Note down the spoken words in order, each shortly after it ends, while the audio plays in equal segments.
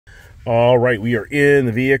All right, we are in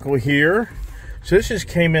the vehicle here. So this just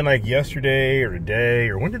came in like yesterday or today,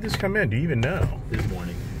 or when did this come in? Do you even know? This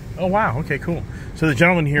morning. Oh, wow. Okay, cool. So the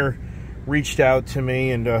gentleman here reached out to me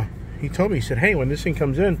and he told me, he said, hey, when this thing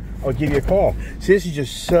comes in, I'll give you a call. See, this is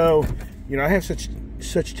just so, you know, I have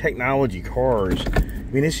such technology cars. I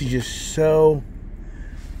mean, this is just so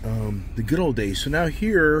the good old days. So now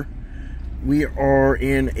here we are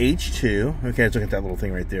in H2. Okay, let's look at that little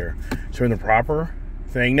thing right there. So we're in the proper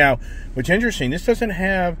thing. Now, what's interesting, this doesn't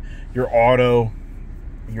have your auto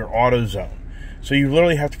zone. So you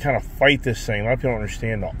literally have to kind of fight this thing. A lot of people don't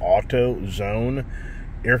understand the auto zone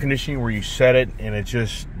air conditioning, where you set it and it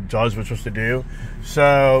just does what it's supposed to do.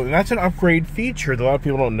 So that's an upgrade feature that a lot of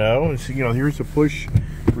people don't know. And so, you know, here's the push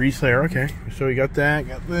release layer. Okay, so we got that,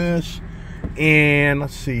 got this, and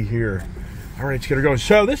let's see here. All right, let's get her going.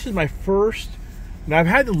 So this is my first. Now I've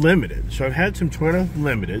had the limited, so I've had some Toyota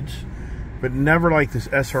limiteds, but never like this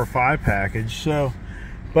SR5 package. So,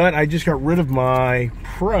 but I just got rid of my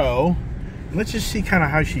Pro. Let's just see kind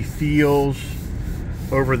of how she feels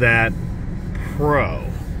over that Pro.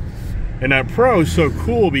 And that Pro is so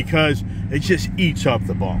cool because it just eats up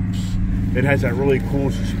the bumps. It has that really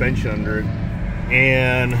cool suspension under it.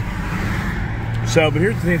 And so, but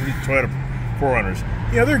here's the thing with these Toyota 4Runners.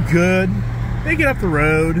 You know, they're good. They get up the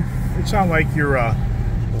road. It's not like you're a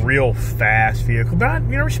real fast vehicle, but,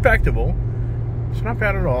 you know, respectable. It's not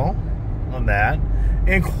bad at all on that.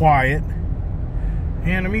 And quiet.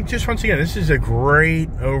 And I mean, just once again, this is a great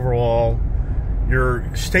overall,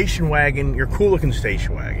 your station wagon, your cool looking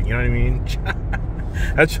station wagon, you know what I mean?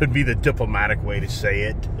 That should be the diplomatic way to say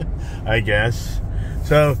it, I guess.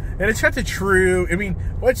 So, and it's got the true, I mean,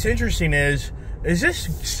 what's interesting is this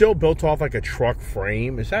still built off like a truck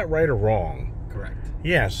frame? Is that right or wrong? Correct.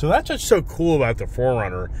 Yeah, so that's what's so cool about the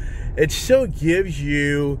 4Runner. It still gives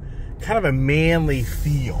you kind of a manly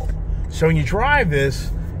feel. So when you drive this,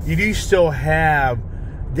 you do still have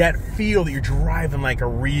that feel that you're driving like a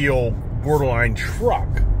real borderline truck.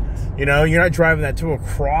 You know, you're not driving that to a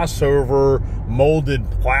crossover molded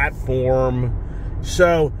platform.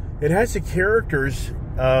 So it has the characters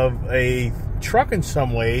of a truck in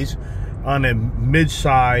some ways on a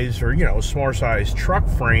mid-size or, you know, smaller size truck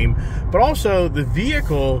frame, but also the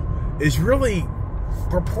vehicle is really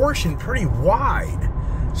proportioned pretty wide.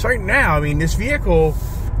 So right now, I mean, this vehicle,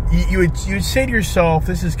 you would say to yourself,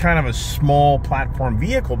 this is kind of a small platform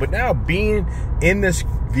vehicle, but now being in this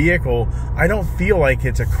vehicle, I don't feel like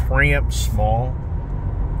it's a cramped, small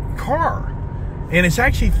car. And it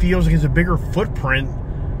actually feels like it's a bigger footprint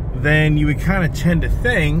than you would kind of tend to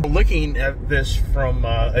think looking at this from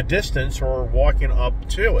a distance or walking up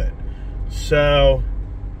to it. So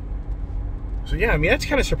yeah, I mean, that's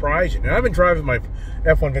kind of surprising. And I've been driving my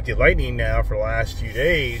F-150 Lightning now for the last few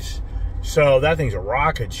days. So that thing's a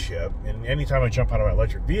rocket ship, and anytime I jump out of my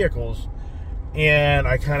electric vehicles and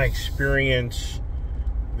I kind of experience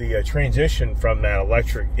the transition from that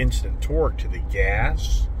electric instant torque to the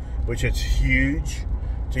gas, which it's huge,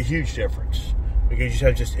 it's a huge difference because you just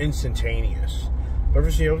have just instantaneous.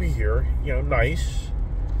 Obviously over here, you know, nice.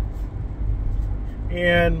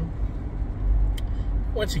 And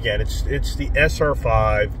once again, it's the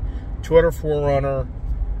SR5 Toyota 4Runner.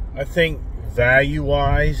 I think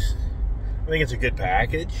value-wise, I think it's a good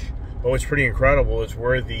package, but what's pretty incredible is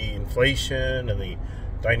where the inflation and the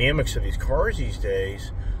dynamics of these cars these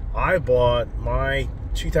days. I bought my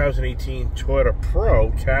 2018 Toyota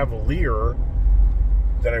Pro Cavalier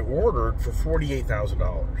that I ordered for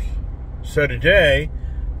 $48,000. So today,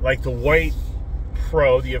 like the white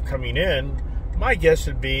Pro that you have coming in, my guess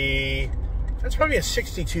would be that's probably a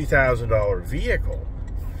 $62,000 vehicle,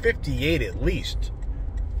 58 at least.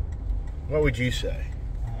 What would you say?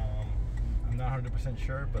 I'm not 100%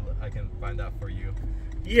 sure, but I can find out for you.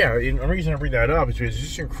 Yeah, and the reason I bring that up is because it's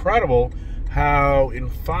just incredible how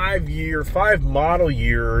in 5 model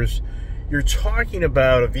years, you're talking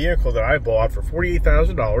about a vehicle that I bought for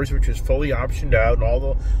 $48,000, which is fully optioned out and all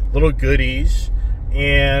the little goodies.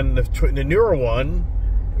 And the newer one,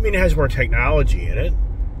 I mean, it has more technology in it,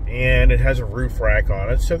 and it has a roof rack on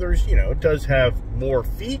it. So there's, you know, it does have more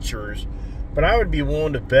features. But I would be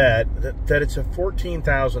willing to bet that it's a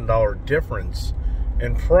 $14,000 difference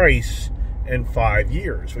in price in 5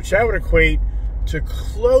 years, which that would equate to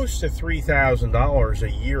close to $3,000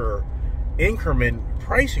 a year increment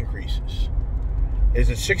price increases. Is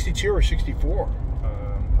it 62 or 64?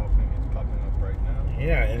 It's popping up right now.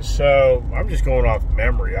 Yeah, and so I'm just going off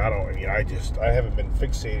memory. I haven't been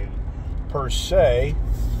fixated per se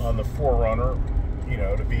on the 4Runner, you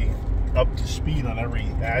know, to be up to speed on every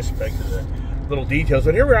aspect of the little details.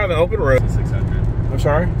 But here we are on the open road. 600. I'm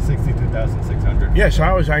sorry? 62,600. Yeah, so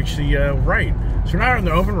I was actually right. So now on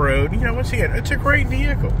the open road, you know, once again, it's a great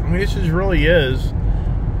vehicle. I mean, this really is.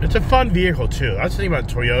 It's a fun vehicle, too. That's the thing about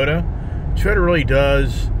Toyota. Toyota really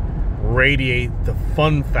does radiate the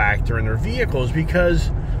fun factor in their vehicles because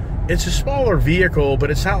it's a smaller vehicle, but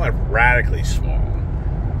it's not like radically small.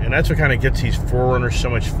 And that's what kind of gets these 4Runners so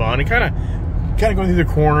much fun. And kind of going through the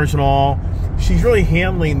corners and all. She's really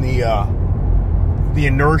handling the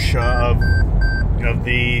inertia of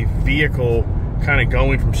the vehicle kind of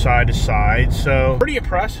going from side to side. So pretty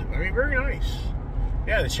impressive. I mean, very nice.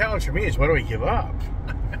 Yeah, the challenge for me is what do I give up?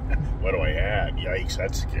 What do I add? Yikes,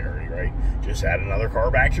 that's scary, right? Just add another car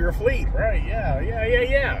back to your fleet, right?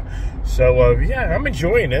 Yeah. So, yeah, I'm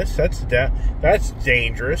enjoying this. That's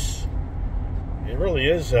dangerous. It really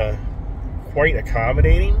is quite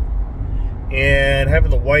accommodating. And having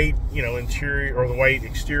the white, you know, interior or the white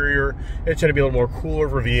exterior, it's going to be a little more cooler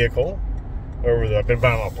of a vehicle. I've been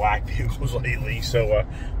buying a lot of black vehicles lately, so a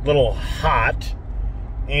little hot.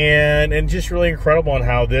 And just really incredible on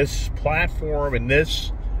how this platform and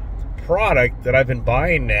this product that I've been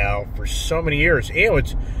buying now for so many years. And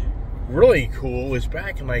what's really cool is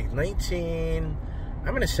back in like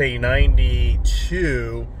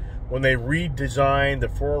 92, when they redesigned the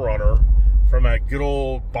 4Runner from a good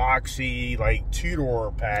old boxy like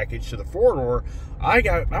 2-door package to the 4-door. I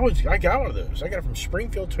got one of those. I got it from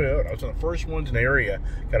Springfield Toyota. I was one of the first ones in the area.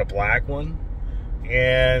 Got a black one.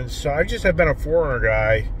 And so I just have been a 4Runner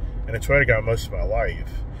guy and a Toyota guy most of my life.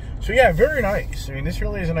 So yeah, very nice. I mean, this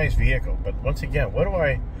really is a nice vehicle. But once again,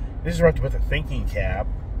 this is where I have to put the thinking cap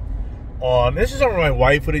on. This is something my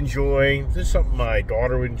wife would enjoy. This is something my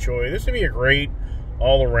daughter would enjoy. This would be a great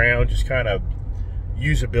all-around, just kind of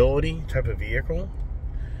usability type of vehicle.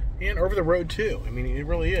 And over the road too. I mean, it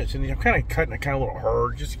really is. And I'm kind of cutting a kind of little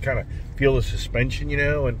herd just to kind of feel the suspension, you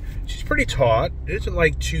know. And she's pretty taut. It isn't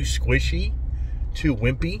like too squishy, too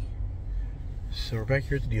wimpy. So we're back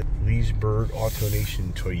here at the Leesburg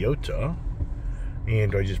AutoNation Toyota.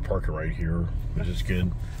 And I just park it right here, which is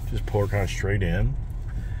good. Just pull her kind of straight in.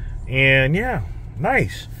 And yeah,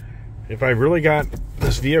 nice. If I really got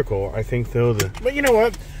this vehicle, I think though but you know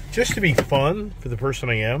what? Just to be fun for the person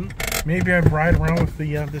I am, maybe I'd ride around with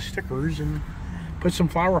the stickers and put some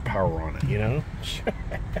flower power on it, you know?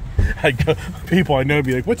 People I know would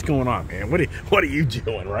be like, what's going on, man? What are you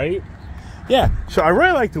doing, right? Yeah, so I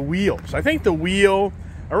really like the wheels. I think I really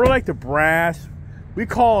like the brass. We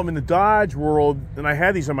call them in the Dodge world, and I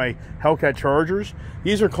had these on my Hellcat Chargers.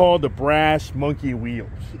 These are called the brass monkey wheels.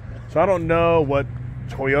 So I don't know what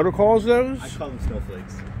Toyota calls those. I call them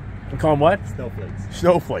snowflakes. You call them what? Snowflakes.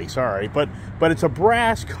 Snowflakes, all right. But it's a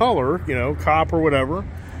brass color, you know, copper, whatever.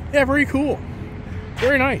 Yeah, very cool.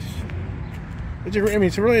 Very nice. It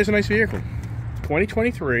really is a nice vehicle.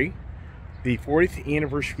 2023. The 40th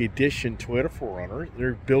Anniversary Edition Toyota 4Runner.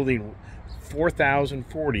 They're building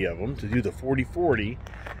 4,040 of them to do the 4040.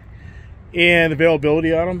 And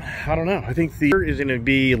availability on them, I don't know. I think the is going to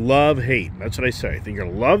be love-hate. That's what I say. I think you're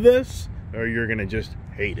going to love this or you're going to just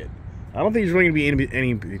hate it. I don't think there's really going to be any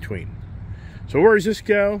in between. So where does this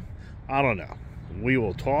go? I don't know. We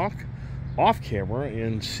will talk off camera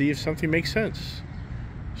and see if something makes sense.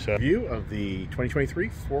 So view of the 2023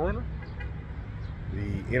 4Runner.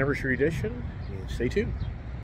 The Anniversary Edition, and stay tuned.